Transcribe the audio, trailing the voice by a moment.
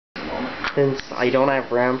since I don't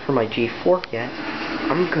have RAM for my G4 yet,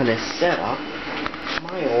 I'm gonna set up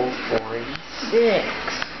my old 486.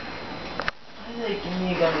 Why are they giving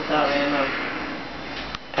me a gun without ammo?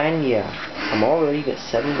 And yeah, I'm all ready to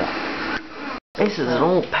set it up. This is an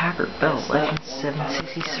old Packard belt, Legend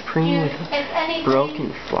 760 Supreme with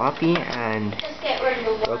broken floppy and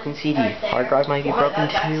broken CD. Hard drive might be broken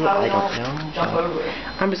too, I don't know.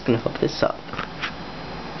 I'm just gonna hook this up.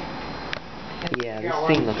 Yeah, this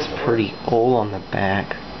thing looks pretty old on the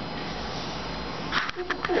back.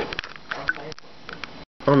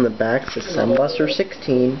 On the back says Sembuster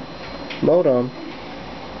 16, modem,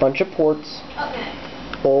 bunch of ports,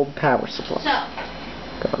 old power supply.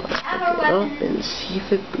 Gonna pick it up and see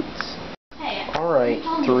if it boots. Alright,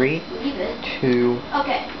 3, 2,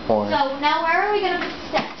 1. So now where are we gonna put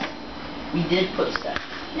steps? We did put steps.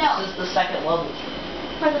 No. This is the second level.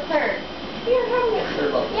 For the third.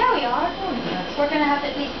 Third level. Yeah, we are. We're gonna have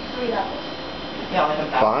at least 3 levels. Yeah, like a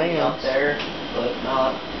balcony up there, but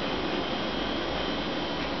not.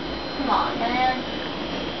 Come on, man.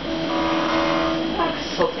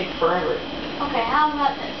 This will take forever. Okay, how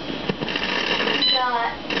about this?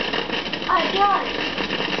 I got it.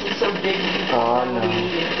 This is so big. Oh, no. We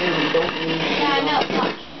don't need it. Yeah, I know.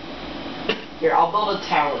 Watch. Here, I'll build a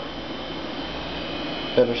tower.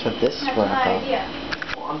 Better set this That's crap my up. idea.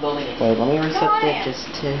 Well, I'm building a Wait, let me reset Come on that in. just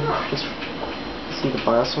see the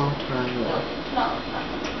BIOS one more time. No.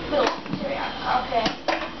 Build. Here we are. Okay.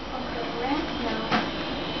 Bunker rent? No.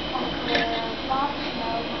 Bunker box?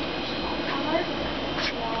 No. Bunker small cover?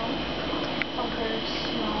 No. Bunker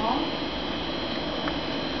small.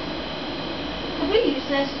 Could we use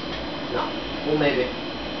this? No. Well, maybe.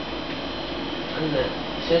 And then,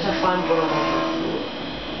 as soon as I find what I want to do,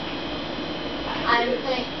 I'm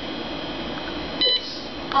putting. this.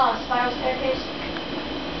 Oh, spiral staircase?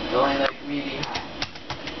 Going like really high.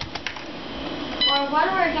 Or what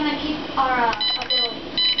are we gonna keep our abilities?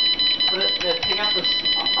 Take out the.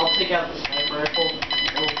 I'll take out the sniper rifle,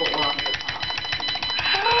 and we'll put one on the top.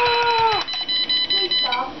 Please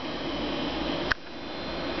stop.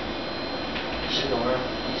 Just ignore him.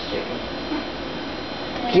 He's chicken.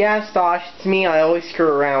 Yeah, Stosh, it's me. I always screw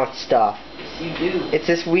around with stuff. Yes, you do. It's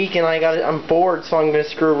this week and I'm bored, so I'm gonna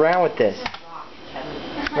screw around with this.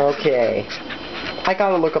 Okay. I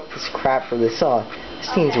gotta look up this crap for this. This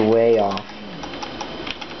thing's way off.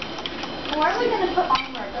 Where are we gonna put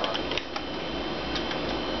armor abilities?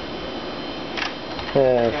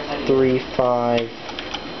 3, 5.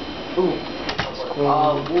 Ooh.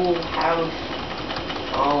 We'll have.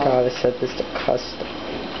 Gotta set this to custom.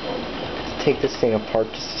 Let's take this thing apart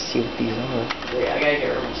just to see what these are. Wait, I gotta get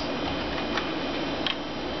rid of this.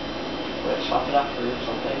 Wait, swap it out for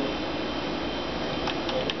something.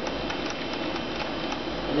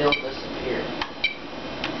 And they'll disappear.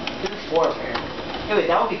 There's 4 apparently. Hey, wait,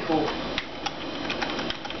 that would be cool.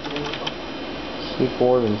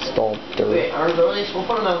 Keyboard installed dirt. Wait, our abilities, we'll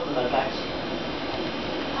put them out with the medpacks.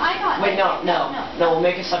 I got. Wait, no, we'll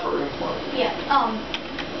make a separate room for it. Yeah,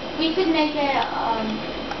 we could make it,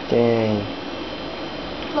 Dang.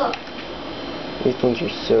 look. These things are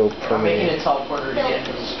so primitive. I'm making a teleporter to get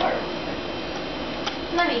into the spiral.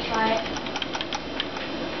 Let me try it.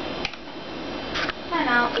 Time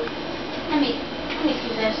out. Let me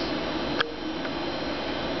see this.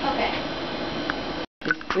 Okay.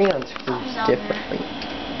 This freon screws differently.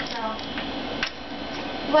 So,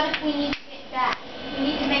 what if we need to get back? We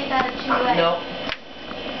need to make that a 2-way. No.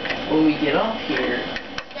 When we get up here,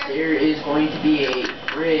 there is going to be a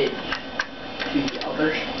bridge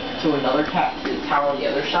to another tower on the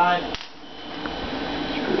other side.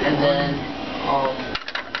 And then,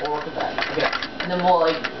 we'll look at that. Okay. And then we'll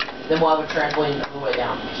have a trampoline on the way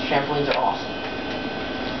down. Because trampolines are awesome.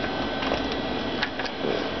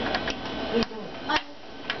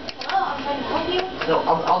 Hello, I'm trying to help you. No,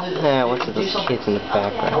 I'll do this. Yeah, what's with those kids in the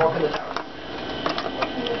background? I'll work in the tower.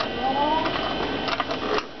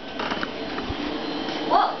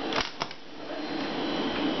 Whoa.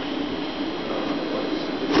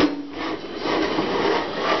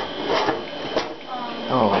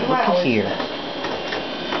 Oh, look here.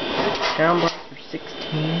 Sound blaster 16.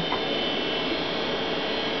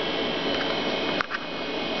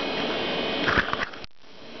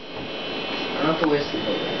 I don't have to waste the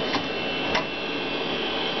buildings.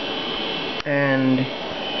 And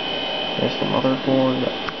there's the motherboard. I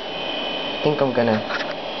think I'm gonna.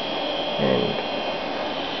 And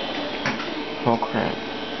oh crap.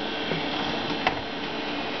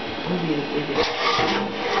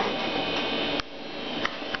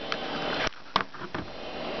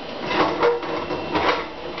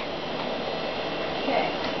 Okay.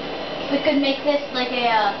 We could could make this like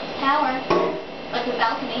a tower, like a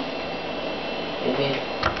balcony. Maybe.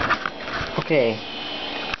 Okay.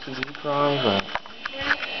 CD drive.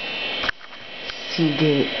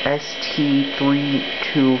 Seagate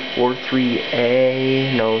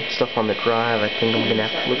ST3243A. No stuff on the drive. I think I'm gonna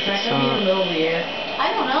have to look this up. I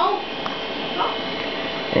don't know.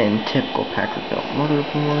 And typical Packard belt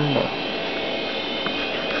motherboard.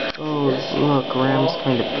 Oh, look, RAM's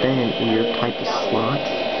kind of bent. Weird type of slot.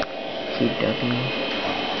 KW.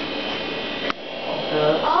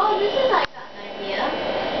 Oh, this is I got an idea.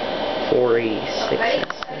 486. Ready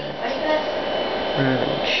for this?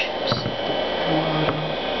 Chips at the bottom.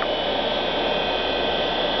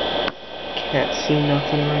 Can't see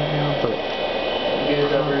nothing right now, but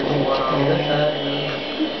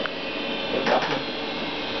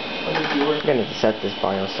I'm gonna set this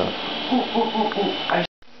BIOS up.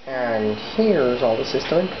 And here's all the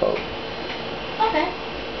system info. Okay.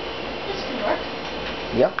 This could work.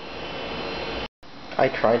 Yep. I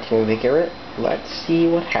tried to configure it. Let's see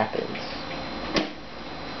what happens.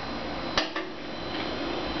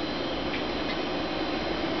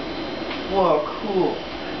 Whoa, cool.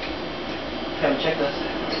 Come check this.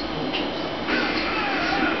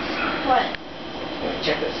 What?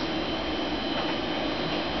 Check this.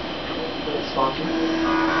 Sponsor.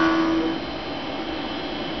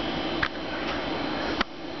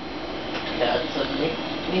 Yeah, it's a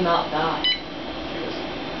me not die.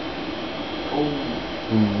 Oh.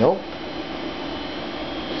 Nope.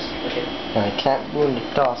 Just look at. And I can't ruin the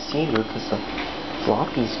DOS either because the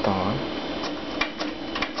floppy's gone.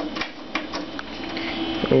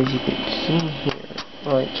 As you can see here,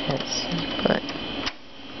 well, I can't see, but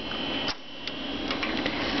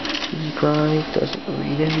the drive doesn't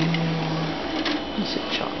read anymore. Piece of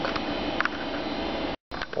junk.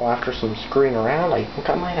 Well, after some screwing around, I think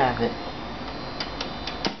I might have it.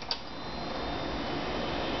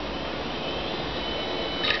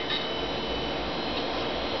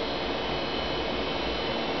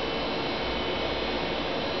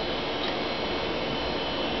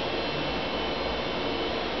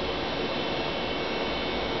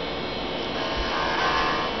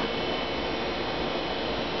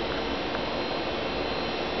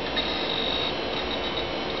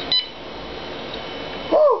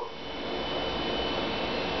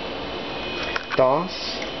 DOS,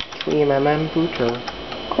 3mm booter.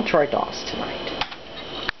 I'll try DOS tonight.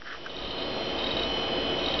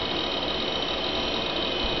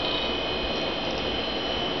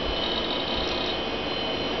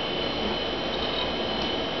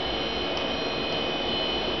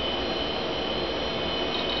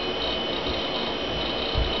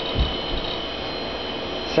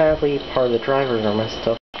 Sadly, part of the drivers are messed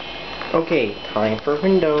up. Okay, time for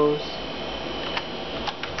Windows.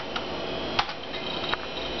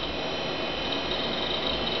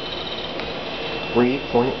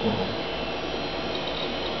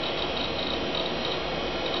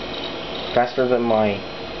 Faster than my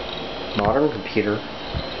modern computer.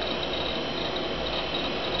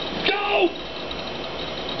 Go!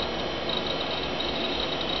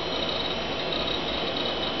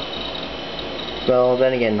 Well,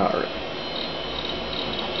 then again, not really.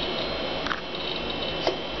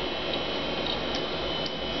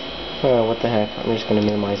 Oh, what the heck? I'm just gonna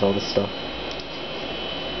minimize all this stuff.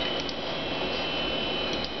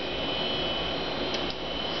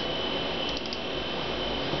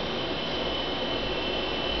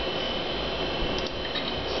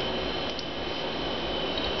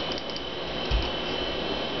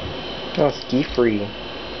 Oh, ski free.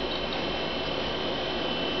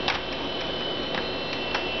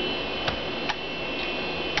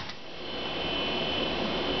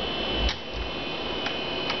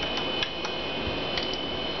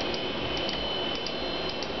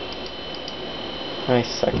 I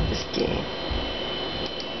suck at this game.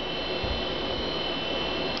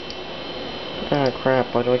 Ah,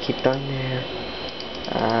 crap, why do I keep dying there?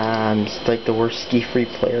 I'm just like the worst ski free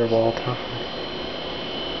player of all time.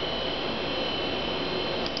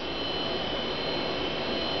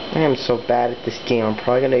 I am so bad at this game, I'm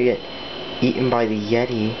probably gonna get eaten by the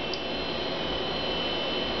Yeti.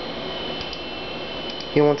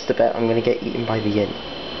 He wants to bet I'm gonna get eaten by the Yeti.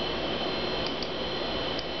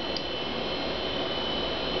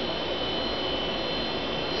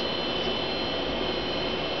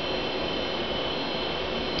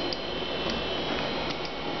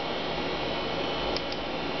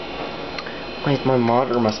 My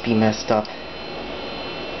monitor must be messed up.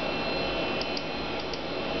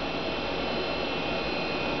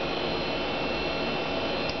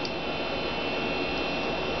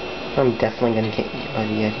 I'm definitely gonna get eaten by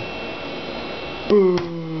the Yeti. Boo!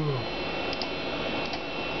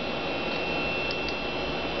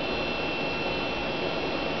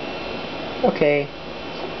 Okay.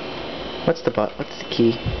 What's the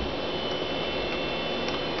key?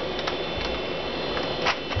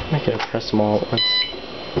 I'm not gonna press them all at once.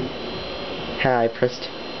 Ha, I pressed.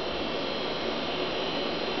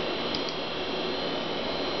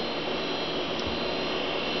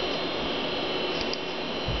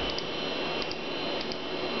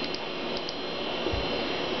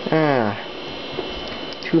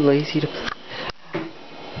 Too lazy to play.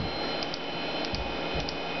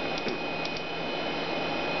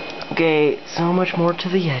 Okay, so much more to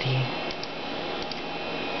the Yeti.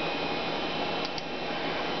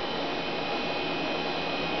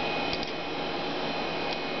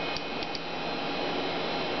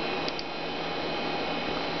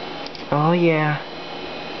 Oh yeah.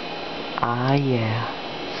 Ah yeah.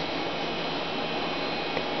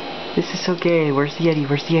 This is so gay. Where's the Yeti?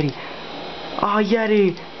 Where's the Yeti? Oh,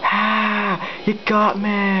 Yeti! Ah! You got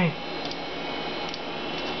me!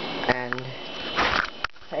 And...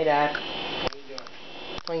 Hey, Dad. What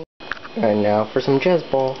are you doing? And now for some jazz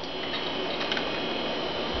ball.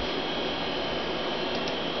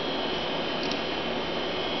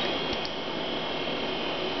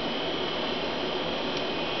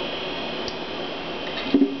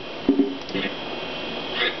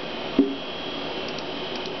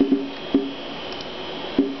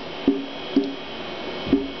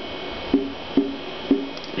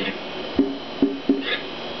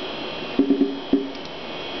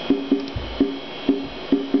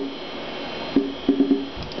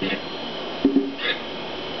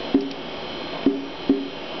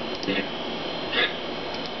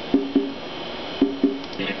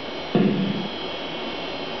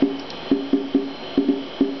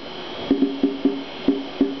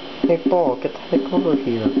 Hey, ball, get the heck over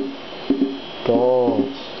here.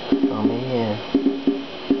 Balls, come here.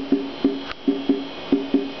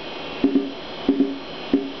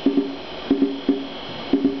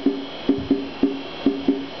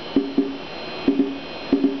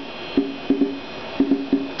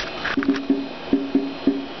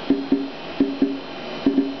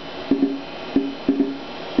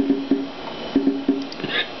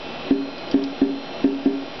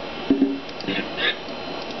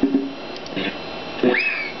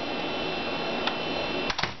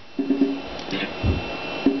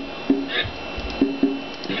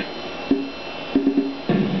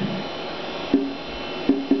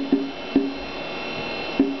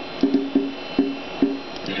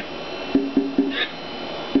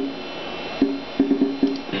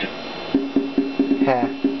 Ha.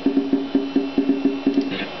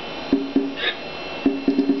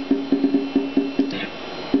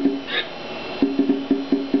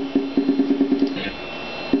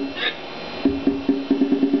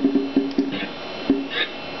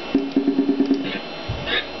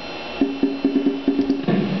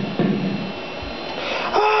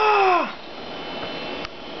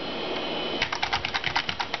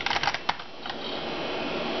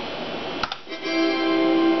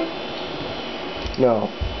 No.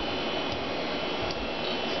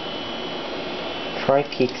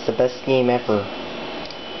 Tri-Peak's the best game ever.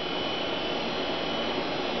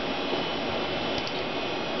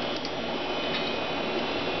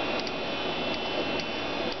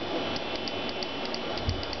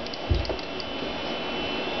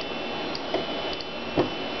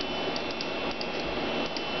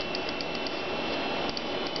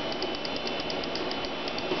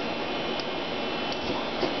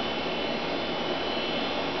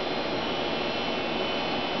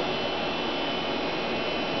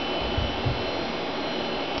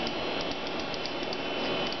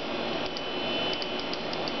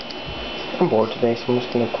 I'm bored today, so I'm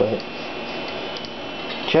just gonna quit.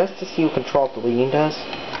 Just to see what control deleting does.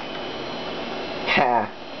 Ha!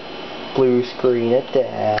 Blue screen of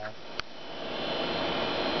death.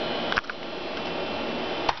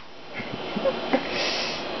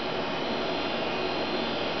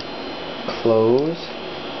 Close.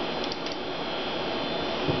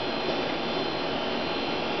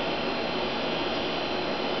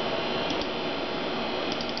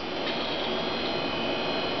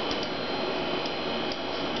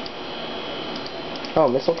 Oh,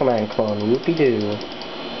 missile command clone, whoopie-doo.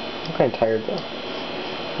 I'm kinda tired though.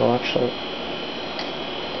 Well, actually...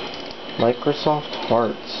 Microsoft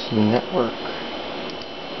Hearts Network.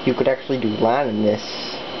 You could actually do LAN in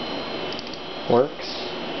this. Works.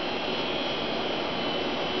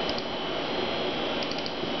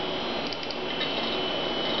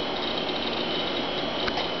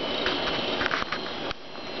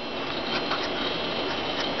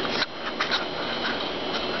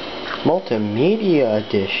 Multimedia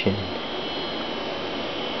Edition.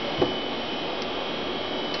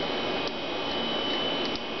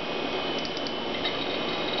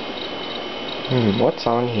 What's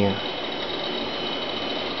on here?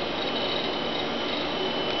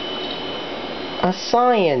 A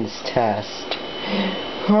science test!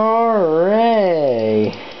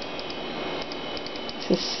 Hooray!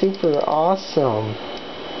 This is super awesome.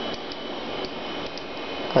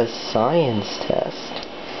 A science test.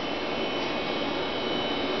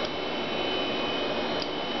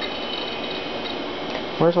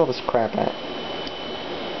 Where's all this crap at?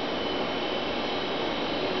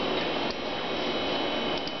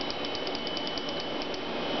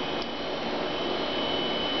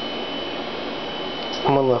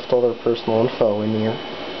 Someone left all their personal info in here.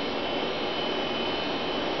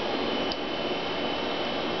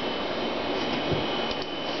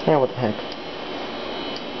 Yeah, what the heck.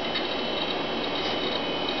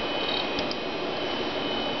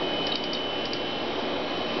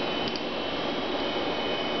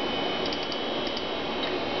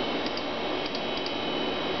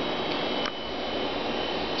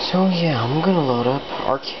 So yeah, I'm gonna load up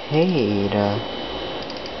Arcade.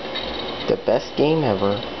 The best game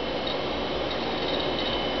ever.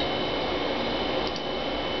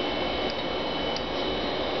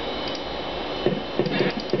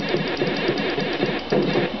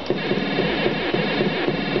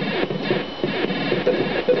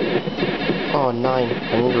 Oh,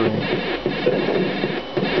 900.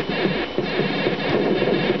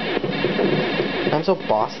 I'm so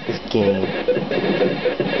boss at this game.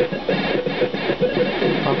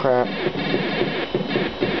 Oh crap.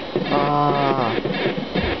 Ah.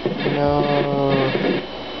 No.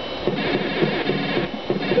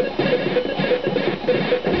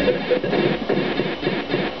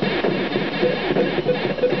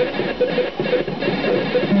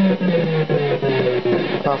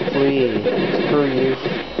 Oh, flee. Screw you.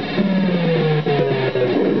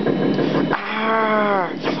 Ah!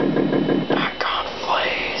 Packard,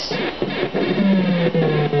 please.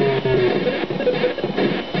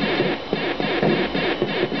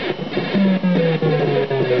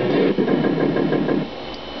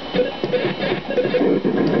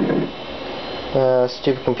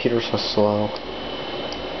 Stupid computer's so slow.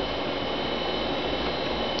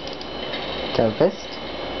 Tempest?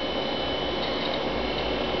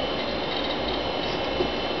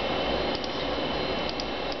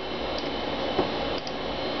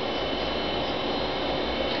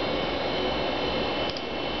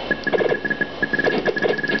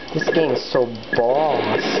 This game is so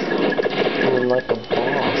boss. I mean, like a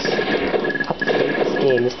boss. I hate this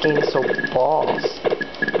game. This game is so boss.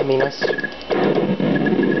 I mean, he's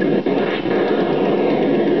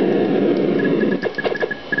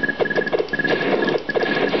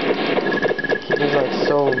like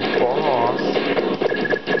so boss.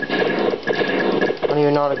 I don't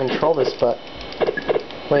even know how to control this, but...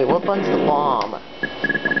 Wait, what button's the bomb?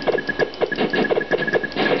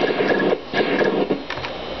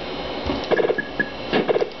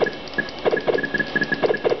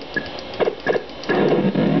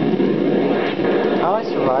 How do I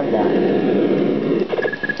survive that?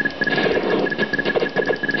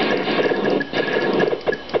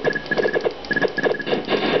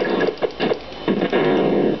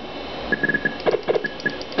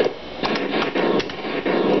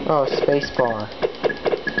 Oh, spacebar.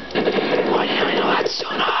 Why didn't I know that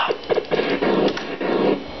sooner?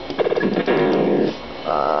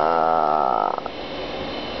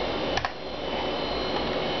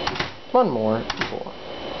 One more.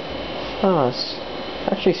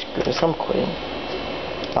 Actually, screw this. I'm quitting.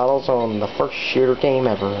 Battlezone, the first shooter game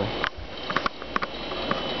ever.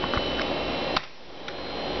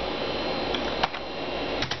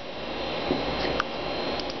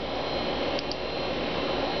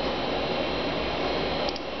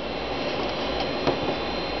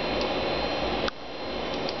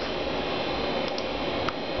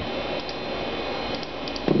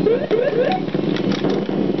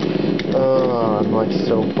 Oh, I'm like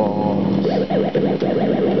so boss.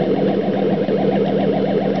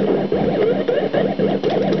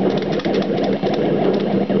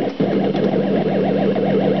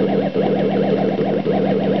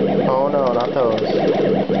 Oh no, not those.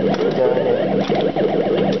 Darn it.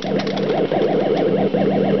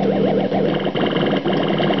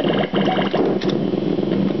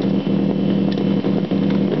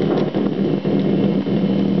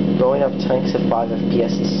 Going up tanks at 5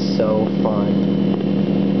 FPS is so fun.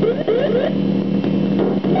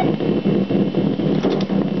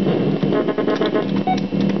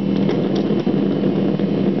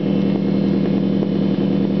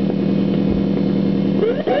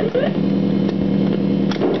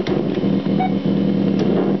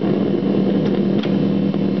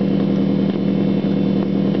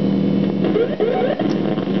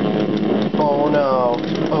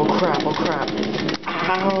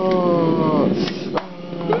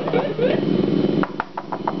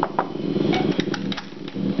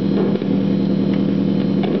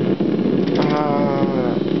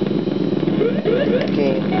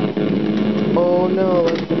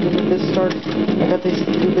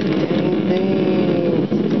 stupid dang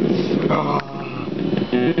thing. Oh.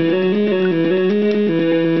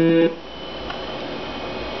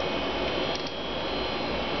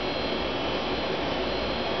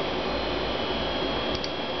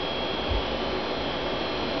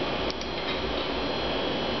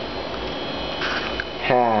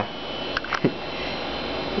 Ha.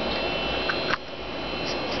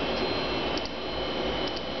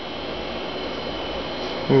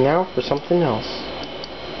 Now for something else.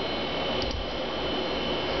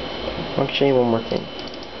 Actually, one more thing.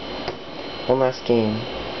 One last game.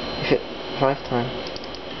 If it 5 times.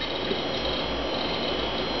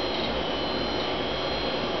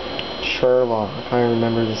 Sherlock. I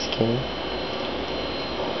remember this game.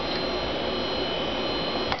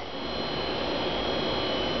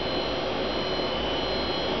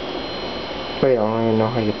 Wait, I don't even know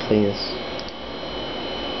how you play this.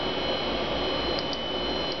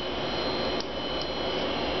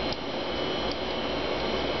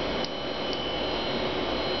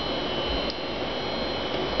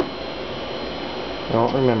 I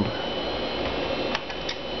don't remember.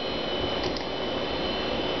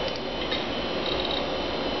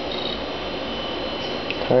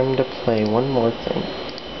 Time to play one more thing.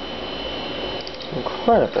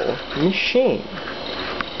 Incredible machine.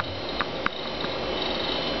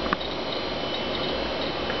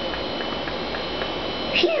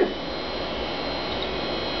 Phew!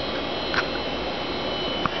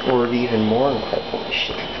 Or the even more incredible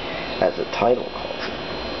machine, as the title calls it.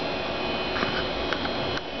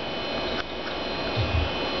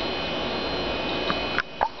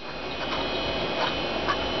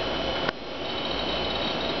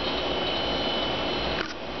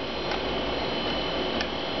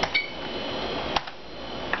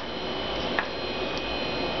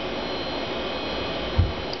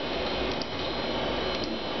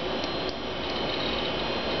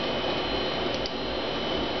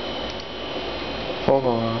 Hold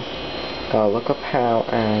on. Gotta look up how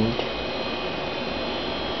and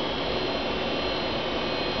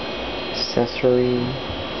accessory.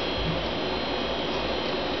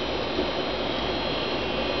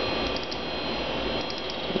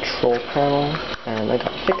 Control panel, and I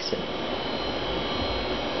gotta fix it.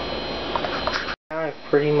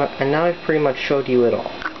 Now I've pretty much showed you it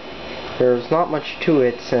all. There's not much to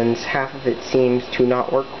it since half of it seems to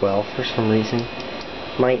not work well for some reason.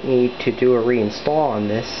 Might need to do a reinstall on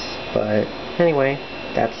this, but anyway,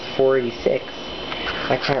 that's 486.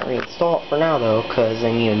 I can't reinstall it for now though, because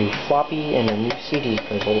I need a new floppy and a new CD,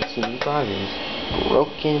 because old CD drive is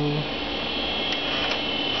broken.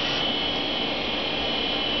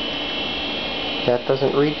 That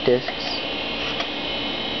doesn't read discs,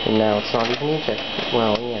 and now it's not even ejected.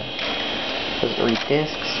 Well, yeah, doesn't read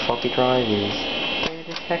discs. Floppy drive is dead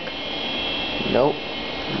as heck. Nope,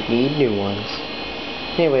 need new ones.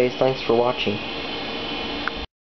 Anyways, thanks for watching.